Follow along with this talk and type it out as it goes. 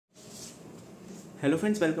Hello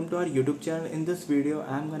friends, welcome to our YouTube channel. In this video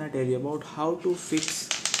I'm gonna tell you about how to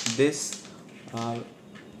fix this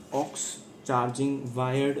aux charging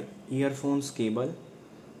wired earphones cable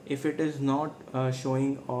if it is not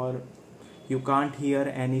showing or you can't hear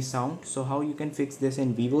any sound. So how you can fix this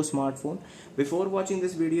in Vivo smartphone. Before watching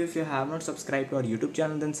this video, if you have not subscribed to our YouTube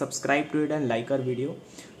channel, then subscribe to it and like our video.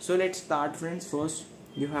 So let's start friends. First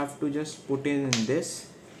you have to just put in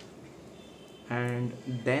this, and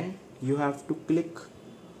then you have to click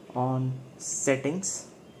on settings.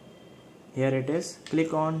 Here it is.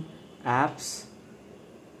 Click on apps,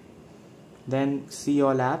 then see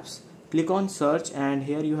all apps. Click on search, and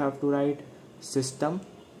here you have to write system.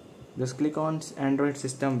 Just click on Android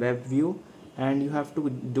system web view, and you have to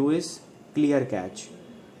do is clear cache.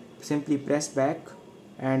 Simply press back,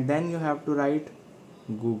 and then you have to write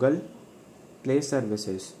Google Play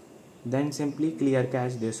Services, then simply clear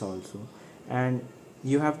cache this also, and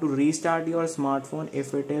you have to restart your smartphone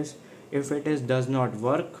if it is does not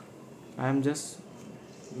work. You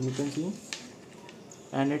can see,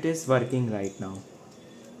 and it is working right now.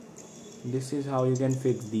 This is how you can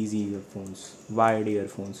fix these wired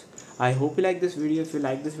earphones. I hope you like this video. If you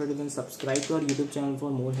like this video, then subscribe to our YouTube channel for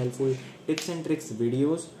more helpful tips and tricks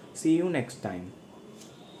videos. See you next time.